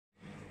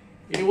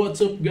Hey,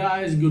 what's up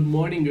guys? Good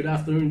morning, good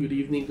afternoon, good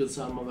evening kung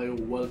saan man kayo.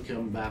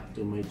 Welcome back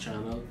to my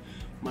channel.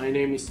 My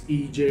name is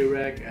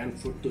EJREC and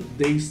for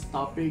today's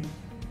topic,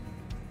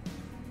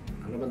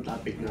 ano bang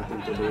topic natin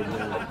today?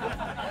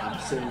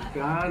 Absent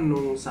ka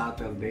nung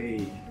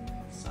Saturday.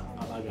 Saan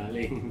ka ba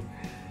galing?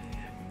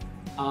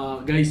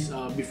 Guys,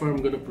 before I'm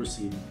gonna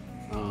proceed,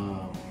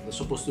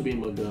 supposed to be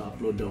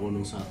mag-upload ako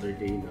nung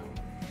Saturday ng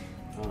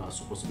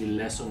supposed to be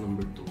lesson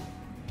number 2.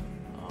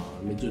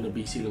 Medyo na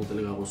busy lang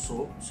talaga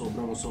ako,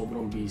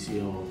 sobrang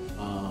busy ako.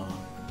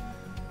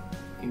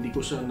 Hindi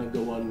ko siya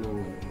nagawa ng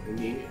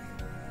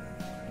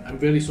I'm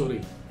very sorry.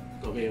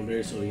 Okay, I'm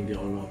very sorry, hindi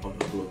ako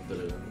nakapag-upload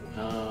talaga.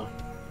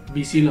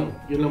 Busy lang,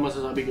 yun lang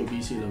masasabi ko,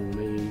 busy lang,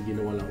 may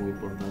ginawa lang akong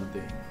importante.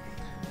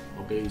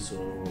 Okay,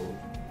 so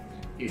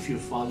if you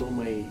follow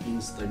my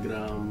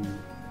Instagram,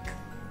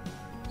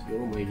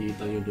 siguro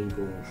makikita nyo dun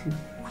kung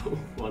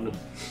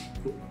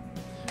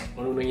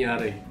ano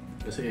nangyari,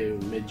 kasi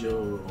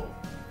medyo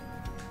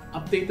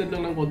updated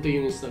lang ng konti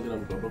yung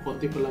Instagram ko.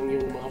 Konti pa lang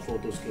yung mga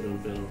photos ko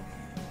doon, pero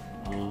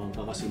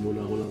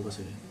kakasimula ko lang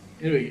kasi.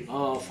 Anyway,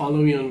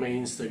 follow me on my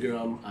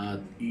Instagram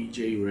at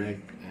EJREC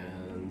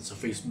and sa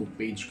Facebook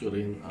page ko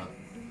rin at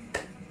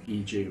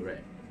EJREC.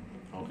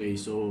 Okay,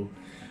 so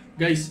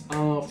guys,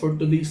 for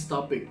today's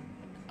topic,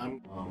 I'm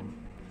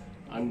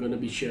gonna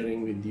be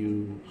sharing with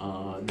you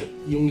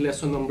yung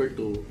lesson number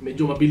 2.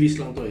 Medyo mabilis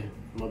lang to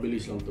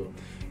Mabilis lang to.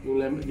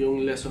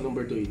 Yung lesson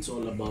number 2, it's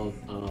all about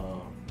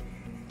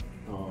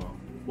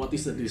what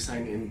is the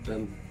design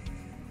intent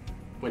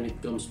when it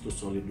comes to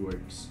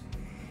Solidworks.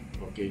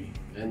 Okay,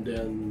 and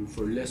then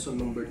for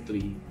lesson number 3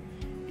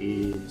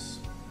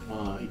 is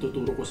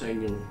ituturo ko sa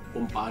inyo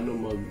kung paano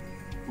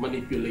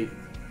mag-manipulate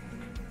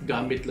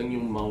gamit lang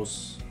yung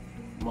mouse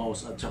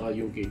at saka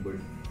yung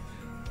keyboard.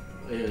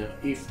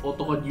 If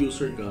AutoCAD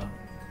user ka,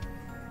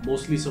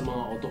 mostly sa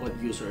mga AutoCAD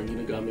user, ang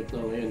ginagamit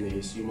na ngayon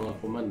is yung mga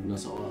command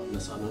nasa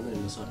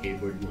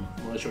keyboard na,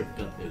 mga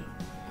shortcut nila.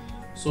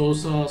 So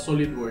sa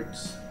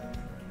Solidworks,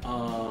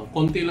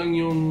 konti lang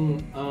yung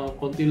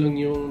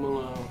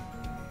mga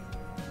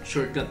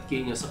shortcut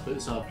key niya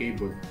sa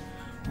keyboard.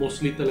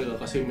 Mostly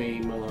talaga kasi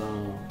may mga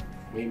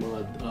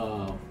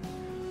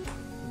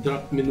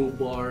drop menu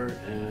bar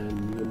and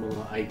yung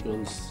mga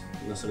icons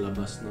nasa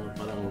labas na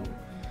parang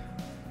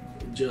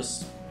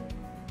just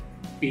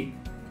click.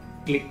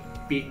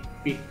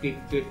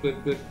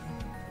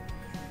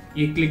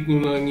 I-click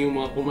nyo lang yung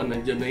mga command,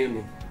 nandyan na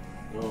yun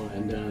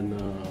and then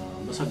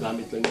basta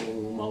gamit lang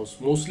yung mouse.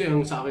 Mostly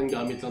ang sa akin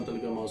gamit lang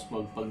talaga mouse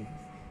pag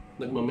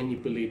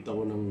nagmamanipulate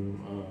ako ng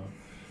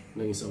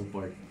isang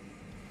part.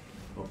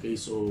 Okay,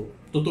 so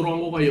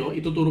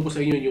ituturo ko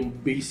sa inyo yung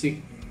basic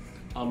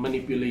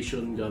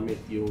manipulation gamit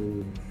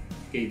yung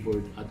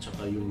keyboard at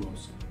saka yung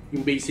mouse.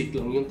 Yung basic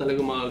lang, yung talaga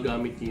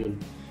magagamit niyo yun,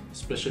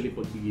 especially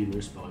pag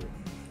beginners pa kayo.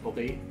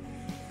 Okay?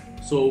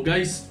 So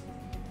guys,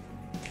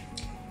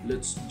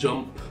 let's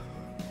jump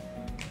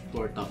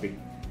to our topic.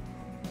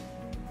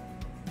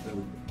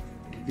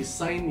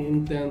 Design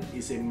intent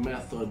is a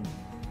method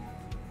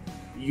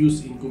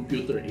used in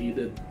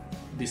computer-aided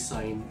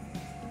design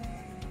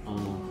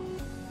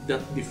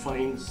that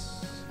defines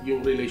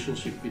yung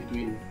relationship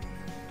between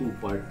two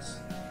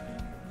parts.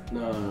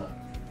 Na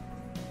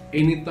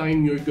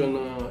anytime you're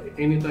gonna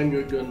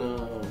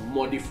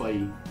modify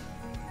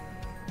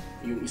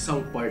yung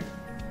isang part,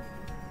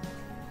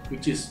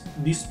 which is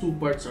these two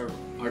parts are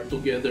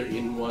together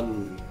in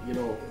one,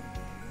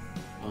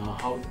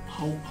 how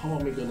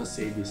am I gonna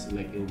say this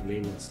like in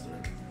layman's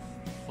terms?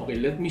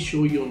 Okay, let me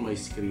show you on my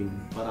screen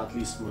para at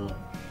least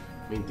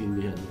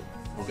maintindihan nyo.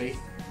 Okay?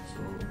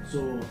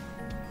 So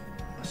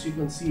as you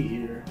can see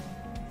here,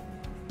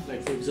 like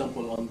for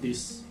example on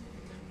this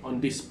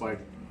part,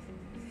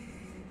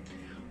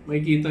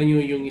 makikita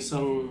nyo yung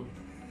isang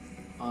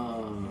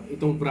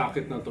itong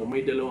bracket na to,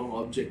 may dalawang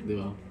object, di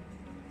ba?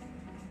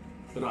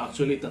 Pero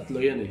actually tatlo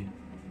yan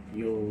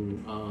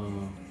yung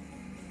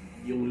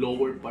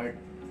lower part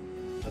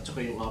at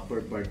saka yung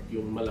upper part,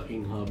 yung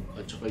malaking hub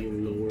at saka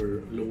yung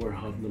lower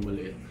hub na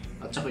maliit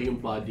at saka yung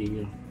body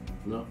niya,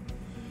 no?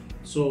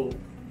 So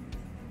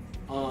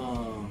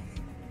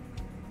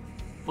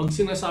pag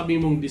sinasabi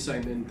mong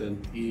design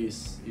intent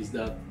is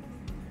that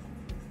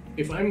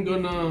if I'm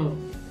gonna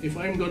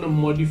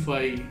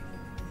modify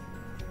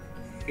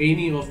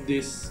any of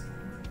this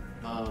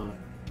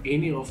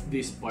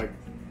part,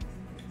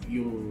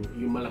 yung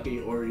malaki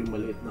or yung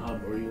maliit na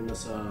hub or yung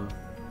nasa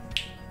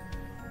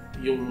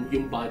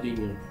yung body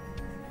niya,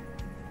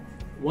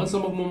 once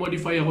na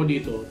magmo-modify ako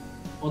dito,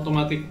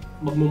 automatic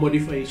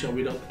magmo-modify siya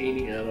without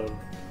any error.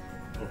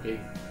 Okay,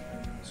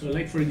 so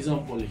like for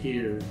example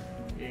here,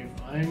 if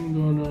I'm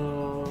gonna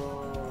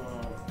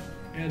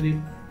edit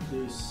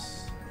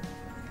this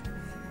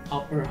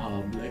upper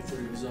hub, like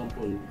for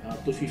example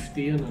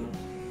 250 yan,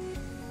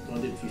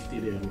 250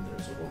 diameter.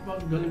 So kung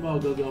halimbawa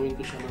gagawin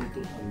ko siya ng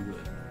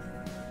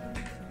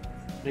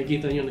 200,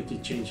 makikita nyo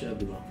nag-change siya,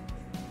 di ba?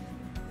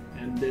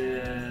 And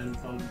then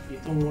pag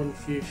itong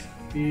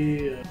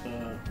 150,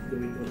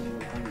 gawin ko ng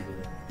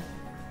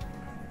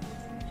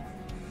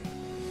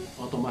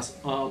 100,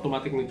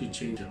 automatic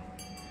nag-change siya.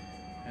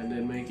 And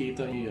then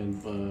makikita nyo yan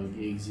pag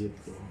i-exit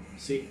ko.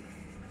 See?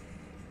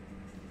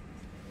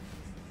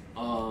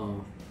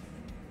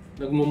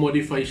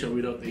 Nagmo-modify siya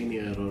without any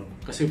error.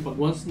 Kasi pag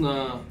once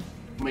na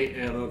may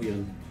error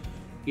yan,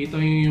 kita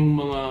nyo yung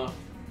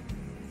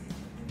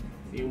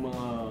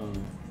mga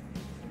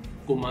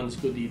commands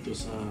ko dito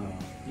sa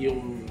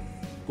yung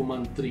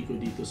command tree ko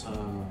dito sa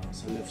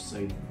left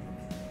side.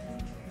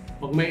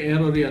 Pag may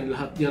error yan,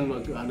 lahat yan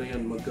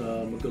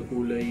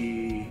magkakulay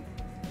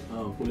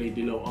kulay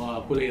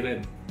dilaw, kulay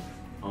red.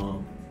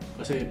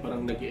 Kasi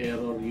parang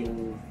nag-error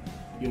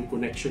yung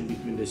connection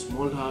between the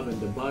small hub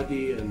and the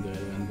body and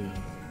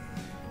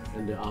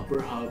the upper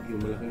hub,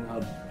 yung malaking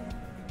hub.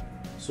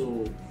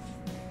 So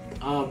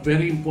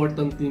very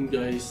important din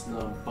guys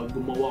na pag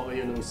gumawa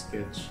kayo ng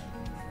sketch,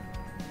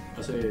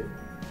 kasi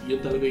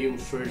yun talaga yung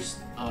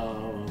first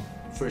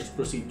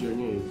procedure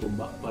nyo kung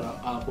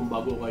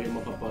bago kayo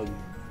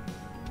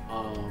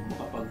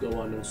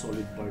makapaggawa ng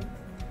solid part.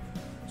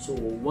 So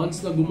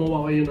once na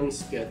gumawa kayo ng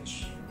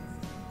sketch,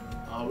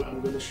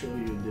 I'm gonna show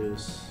you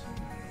this.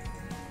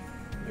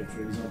 Like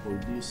for example,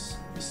 this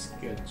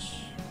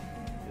sketch,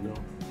 you know,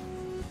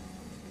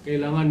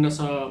 kailangan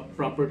nasa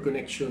proper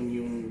connection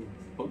yung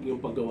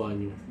paggawa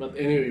nyo. But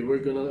anyway,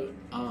 we're gonna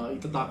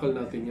itatakal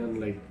natin yan,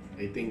 like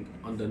I think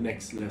on the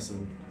next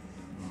lesson.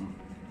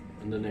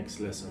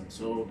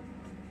 So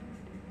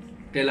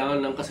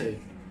kailangan lang kasi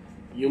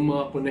yung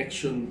mga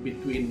connection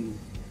between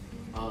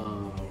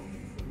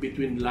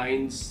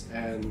lines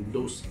and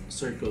those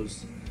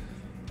circles,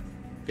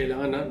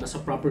 kailangan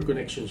nasa proper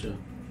connection siya.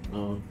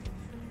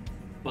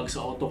 Pag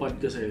sa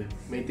AutoCAD kasi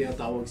may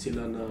tinatawag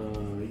sila na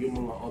yung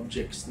mga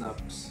object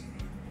snaps.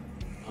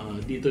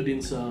 Dito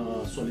din sa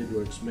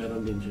Solidworks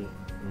meron din siya.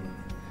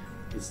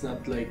 It's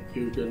not like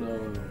you're gonna,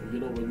 you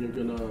know, when you're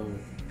gonna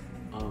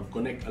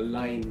connect a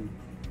line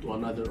to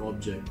another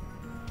object,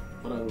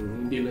 parang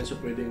hindi lang siya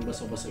pwedeng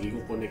basta-basta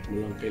i-connect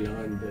mo lang.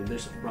 Kailangan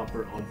there's a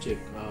proper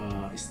object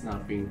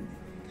snapping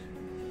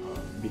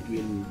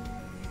between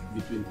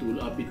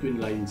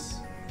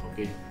lines.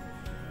 Okay,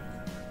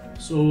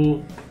 so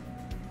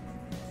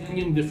yun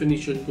yung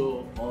definition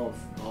ko of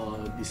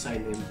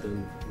design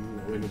intent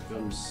when it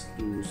comes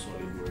to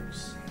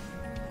Solidworks.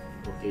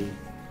 Okay,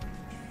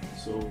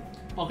 so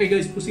okay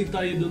guys, proceed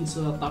tayo dun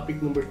sa topic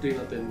number 3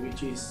 natin,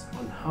 which is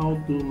on how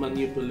to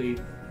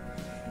manipulate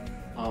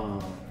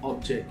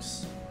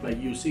objects by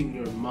using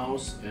your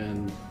mouse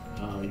and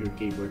your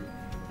keyboard.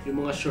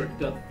 Yung mga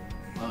shortcut,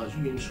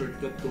 yung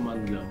shortcut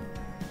command lang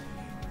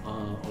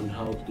on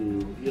how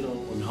to, you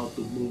know, on how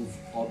to move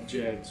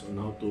objects, on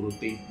how to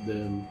rotate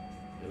them,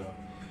 you know.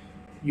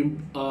 Yung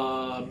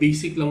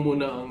basic lang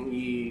muna ang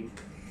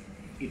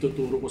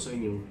ituturo ko sa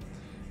inyo,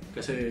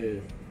 kasi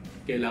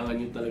kailangan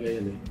nyo talaga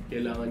yan eh.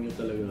 Kailangan nyo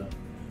talaga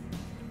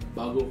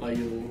bago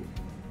kayo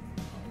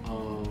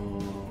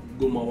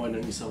gumawa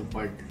ng isang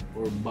part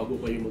or bago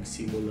kayo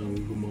magsimulang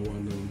gumawa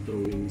ng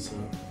drawing sa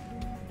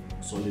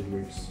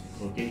Solidworks.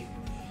 Okay?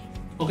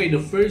 Okay,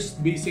 the first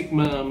basic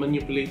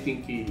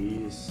manipulating key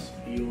is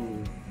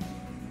yung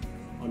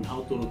on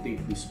how to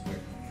rotate this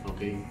part.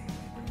 Okay?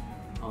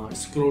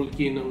 Scroll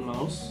key ng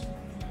mouse,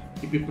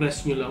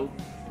 ipipress nyo lang,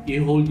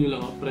 i-hold nyo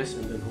lang, press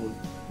and then hold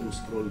yung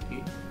scroll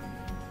key.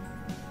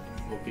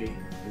 Okay,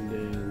 and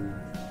then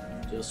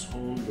just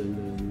hold and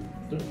then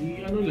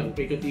ano lang,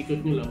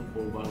 paikot-ikot nyo lang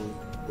kung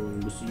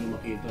gusto nyo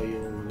makita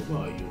yung ano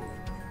ba,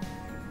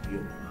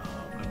 yung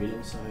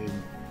kabilang side,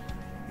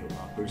 yung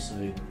upper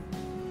side.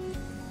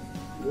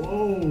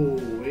 Whoa,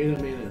 wait a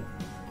minute,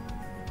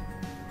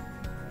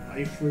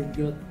 I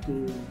forgot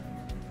to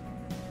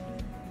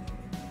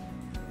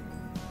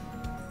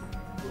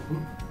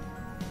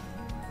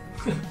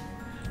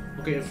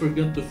okay, I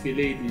forgot to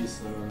fillet this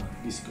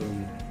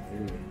corner.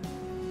 Anyway,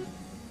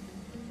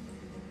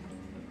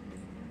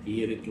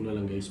 i-edit ko na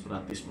lang guys,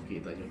 practice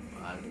makita nyo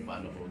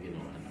paano ko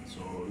ginawa.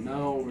 So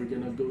now we're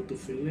gonna go to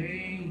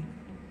fillet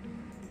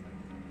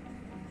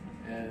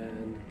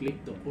and click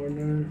the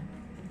corner.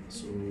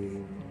 So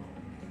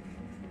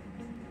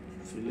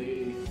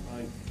fillet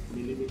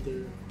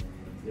 5mm,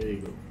 there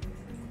you go.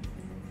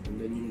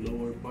 And then yung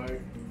lower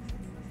part,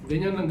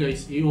 ganyan lang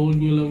guys, i-hold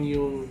nyo lang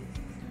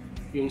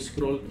yung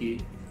scroll key,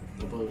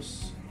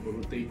 tapos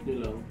rotate nyo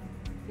lang,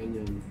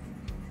 ganyan.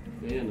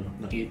 Ganyan,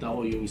 nakita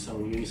ko yung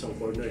isang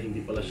corner, hindi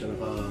pala siya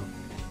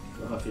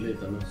naka-fillet,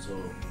 ano? So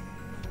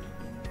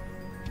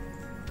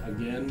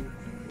again,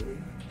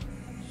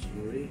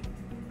 sorry,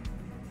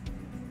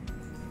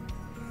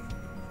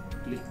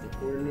 click the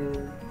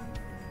corner.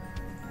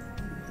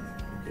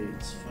 Okay,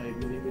 it's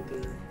 5mm.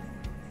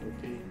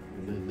 Okay,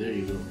 and then there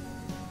you go.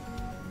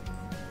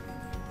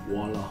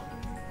 Voila.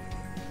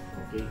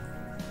 Okay,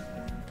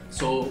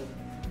 so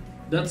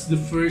that's the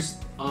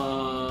first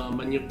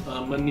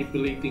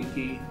manipulating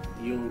key,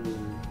 yung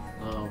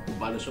kung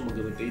paano siya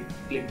mag-rotate.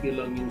 Click nyo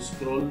lang yung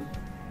scroll,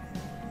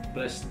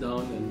 press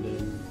down and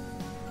then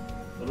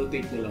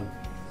rotate nyo lang.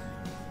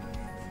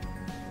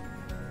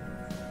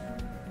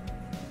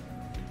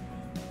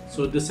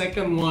 So the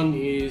second one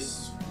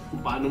is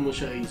kung paano mo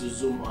siya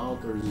i-zoom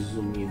out or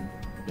zoom in.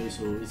 Okay,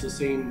 so it's the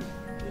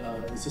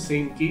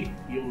same key.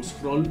 Yung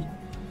scroll,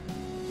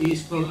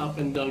 i-scroll up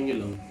and down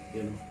nyo lang.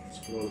 Yan,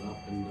 scroll up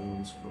and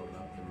down, scroll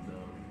up and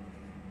down,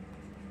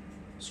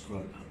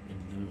 scroll up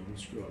and down,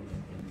 scroll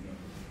up and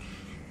down.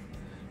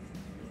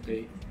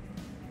 Okay.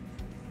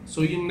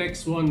 So yung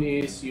next one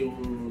is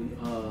yung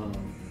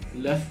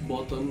left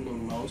button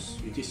ng mouse,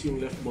 which is yung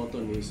left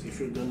button is if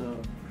you're gonna,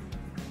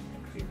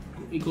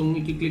 kung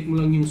i-click mo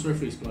lang yung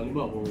surface, kung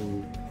halimbawa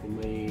kung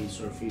may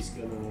surface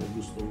ka na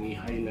gustong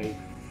i-highlight,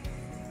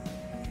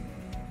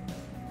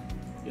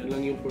 yan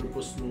lang yung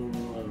purpose ng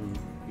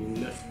yung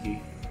left key.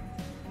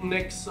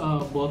 Next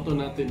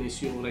button natin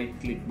is yung right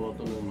click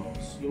button ng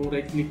mouse. Yung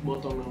right click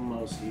button ng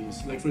mouse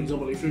is, like for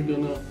example, if you're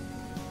gonna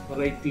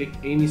right click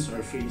any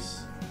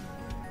surface,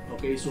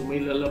 okay, so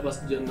may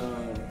lalabas dyan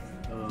na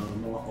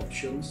mga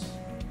options,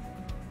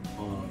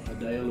 a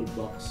dialog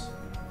box,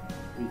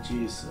 which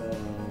is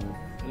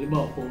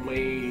halimbawa kung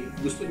may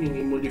gusto nyo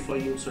i-modify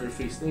yung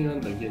surface na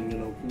yan, lagyan nyo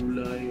ng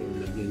kulay or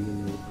lagyan nyo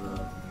ng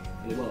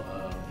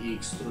halimbawa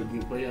i-extrude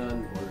nyo pa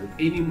yan or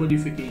any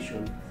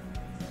modification,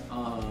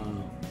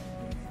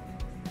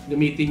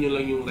 gamitin nyo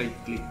lang yung right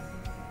click.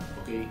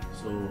 Okay,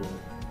 so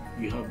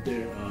you have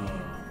there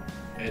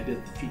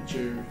edit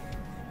feature.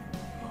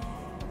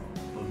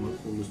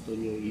 Kung gusto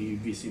nyo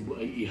i-visible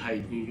ay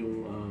i-hide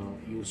nyo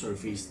yung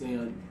surface na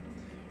yan,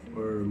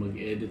 or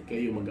mag-edit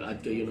kayo,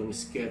 mag-add kayo ng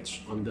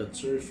sketch on that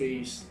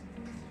surface.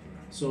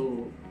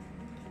 So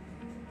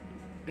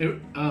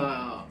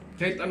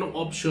kahit anong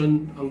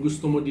option ang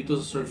gusto mo dito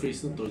sa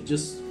surface na to,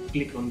 just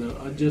click on the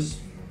just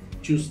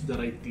choose the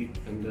right click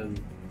and then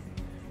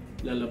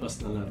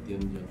lalabas na lahat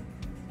yan dyan.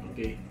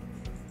 Okay,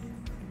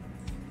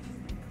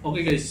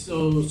 okay guys,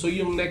 so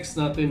yung next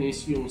natin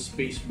is yung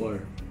space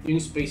bar. Yung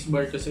space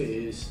bar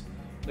kasi is,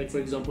 like for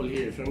example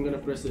here, if I'm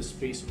gonna press the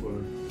space bar,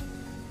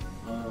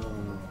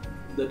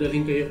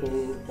 dadalhin kayo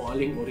kung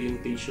aling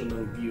orientation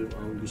ng view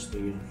ang gusto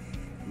nyo.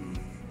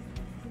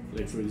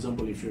 Like for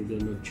example, if you're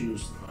gonna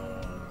choose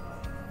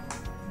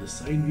the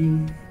side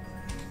view,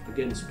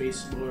 again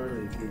space bar.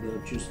 If you're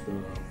gonna choose the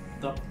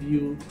top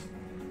view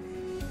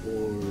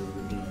or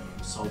the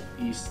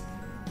southeast,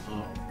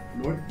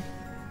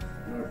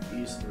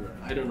 northeast, or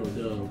I don't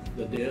know,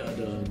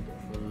 the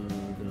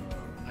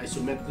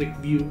isometric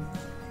view,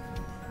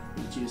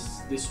 which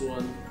is this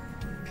one.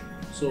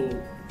 So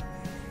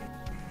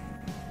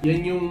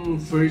yan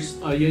yung first,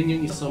 yan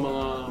yung isa sa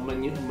mga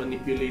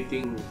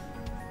manipulating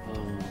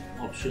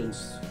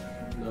options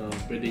na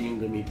pwede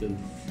nyo gamitin.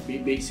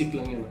 Basic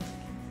lang yan,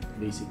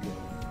 basic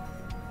lang.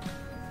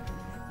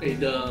 Okay,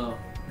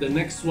 the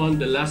next one,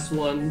 the last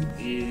one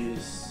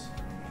is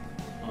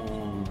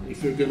if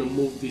you're gonna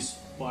move this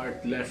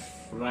part left,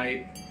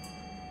 right,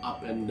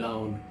 up and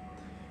down,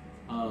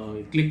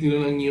 click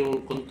nyo lang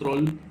yung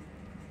control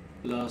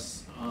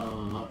plus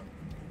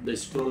the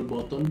scroll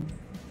button,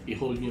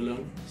 i-hold nyo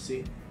lang,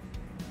 see,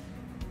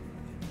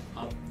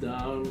 up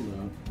down,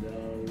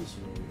 so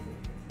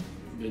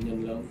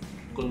ganyan lang,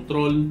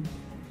 control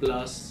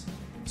plus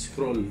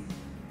scroll,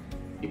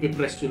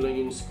 ipipress nyo lang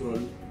yung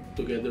scroll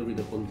together with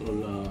the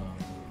control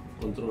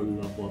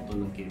button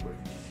ng keyboard.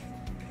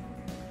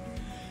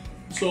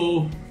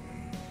 So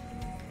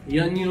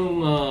yan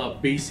yung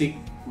basic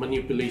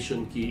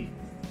manipulation key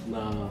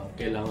na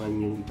kailangan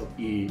yung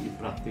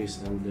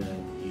i-practice and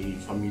then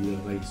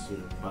i-familiarize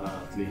nyo para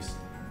at least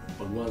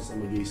pag once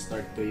na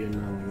mag-i-start kayo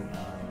ng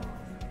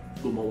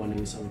gumawa ng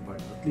isang part,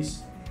 at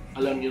least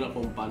alam nyo na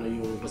kung paano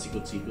yung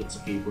pasikot-sikot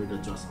sa keyboard at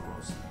sa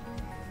mouse.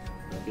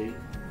 Okay?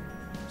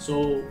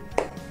 So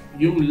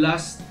yung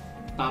last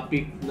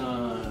topic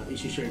na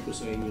i-share ko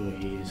sa inyo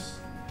is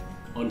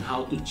on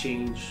how to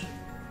change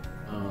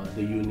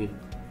the unit.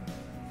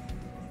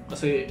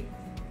 Kasi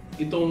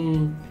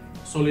itong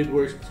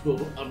Solidworks ko,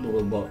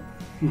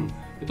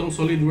 itong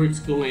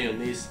Solidworks ko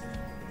ngayon is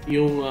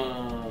yung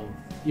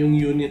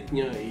unit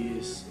niya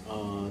is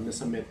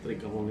nasa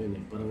metric ako ngayon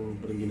eh. Parang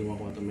ginawa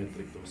ko ata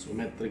metric to. So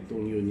metric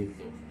tong unit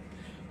to.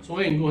 So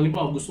ngayon, kung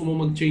halimbawa gusto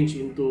mo mag-change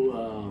into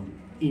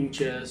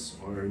inches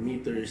or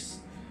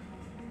meters,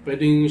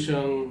 pwede nyo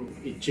siyang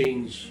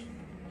i-change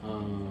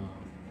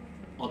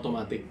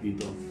automatic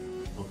dito.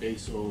 Okay,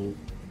 so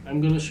I'm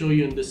gonna show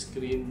you on the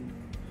screen.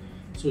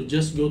 So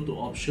just go to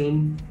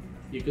option.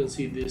 You can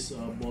see this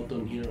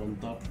button here on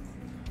top.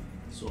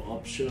 So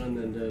option,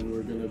 and then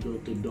we're gonna go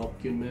to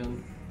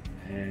document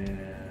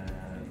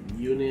and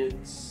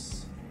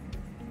units.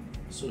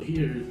 So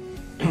here,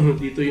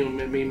 dito yung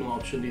may mga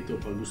option dito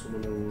pag gusto mo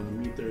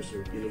ng meters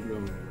or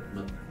kilogram,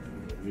 but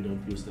we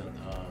don't use that.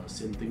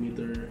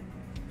 Centimeter,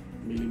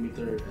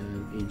 millimeter,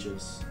 and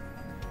inches.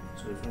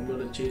 So if I'm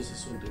gonna change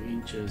this one to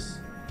inches,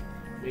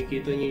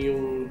 makikita niyo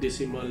yung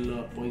decimal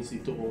points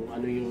dito kung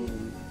ano yung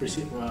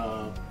precision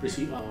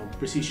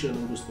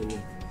ang gusto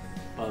niyo.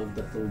 Pag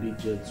 3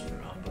 digits or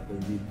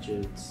 4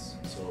 digits.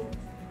 So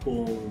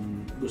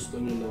kung gusto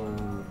niyo na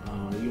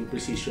yung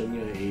precision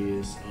niya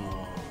is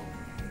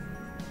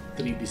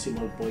 3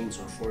 decimal points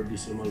or 4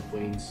 decimal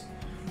points,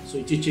 so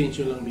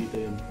i-change nyo lang dito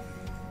yan.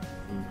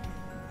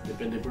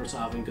 Depende, pero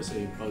sa akin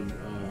kasi pag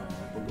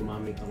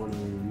gumamit ako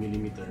ng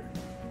millimeter,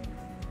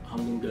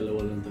 hanggang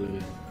 2 lang talaga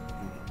yan.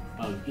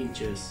 Pag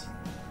inches,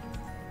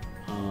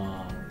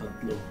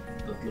 tatlo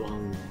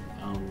ang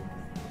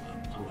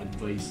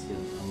advice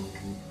yan.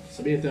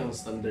 Sabihin natin ang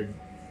standard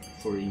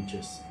 4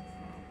 inches.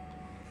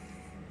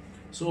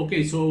 So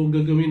okay, so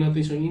gagawin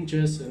natin siyang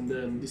inches, and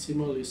then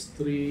decimal is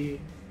 3,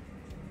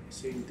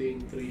 same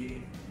thing,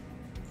 3,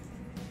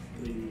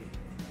 and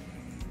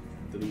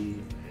 3,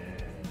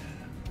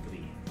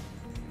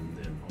 and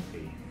then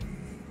okay.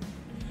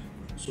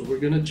 So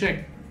we're gonna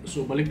check.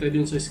 So balik tayo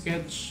dun sa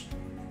sketch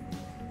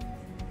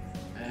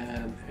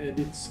and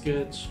edit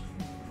sketch.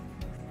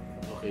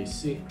 Okay,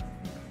 see,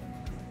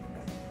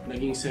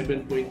 naging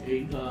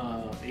 7.874.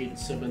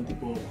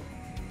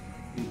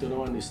 Dito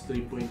naman is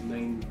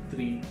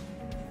 3.937.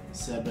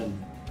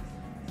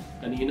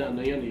 Kanina na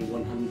yan 100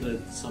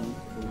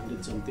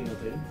 something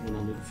ata yun,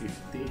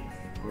 150,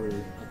 or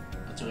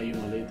at saka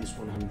yung maliit is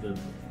 100,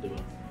 di ba?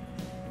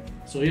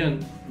 So yan,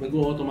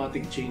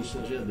 nag-automatic change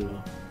na siya, di ba?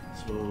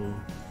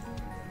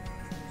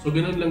 So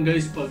ganun lang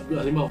guys, pag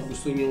halimbawa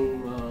gusto nyo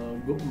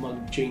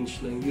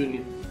mag-change ng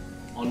unit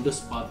on the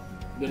spot,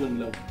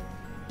 ganun lang.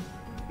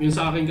 Yun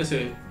sa akin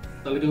kasi,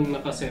 talagang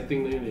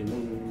naka-setting na yun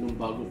nung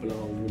bago pa lang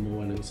ako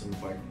gumawa ng isang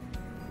part.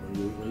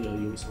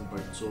 Yung isang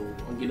part. So,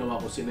 ang ginawa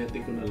ko,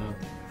 sinetting ko na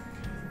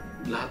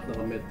lahat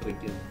naka-metric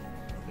yun.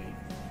 Okay.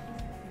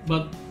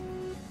 But,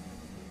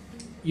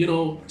 you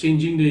know,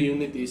 changing the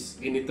unit is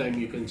anytime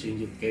you can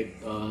change it, kahit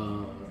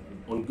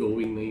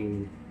ongoing na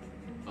yung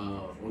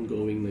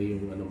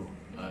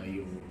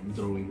yung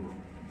drawing mo.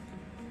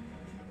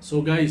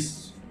 So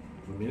guys,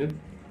 1 minute.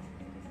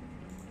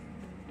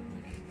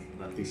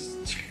 That is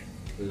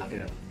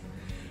laki na.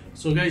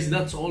 So guys,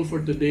 that's all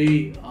for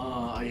today.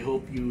 I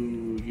hope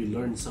you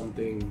learned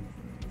something.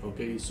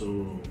 Okay,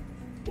 so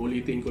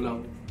ulitin ko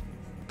lang.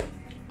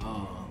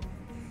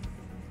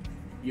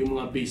 Yung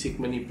mga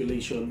basic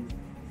manipulation,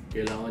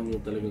 kailangan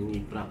nyo talagang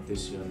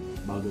i-practice yan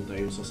bago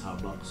tayo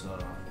sasabak sa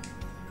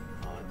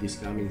this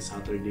coming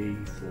Saturday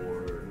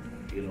for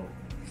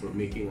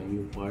making a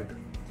new part.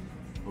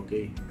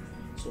 Okay,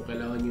 so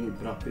kailangan nyo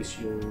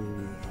i-practice yung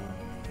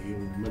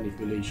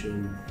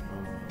manipulation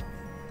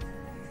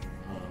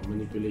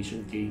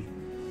key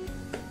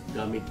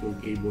gamit yung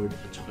keyboard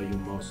at saka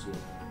yung mouse nyo.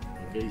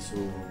 Okay, so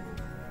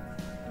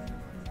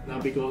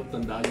nabi ko,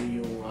 tandaan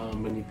nyo yung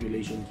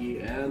manipulation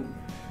key and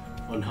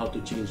on how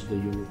to change the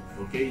unit.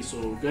 Okay,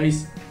 so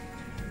guys,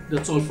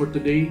 that's all for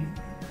today.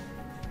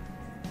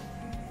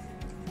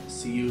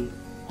 See you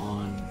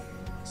on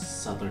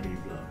Saturday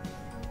vlog.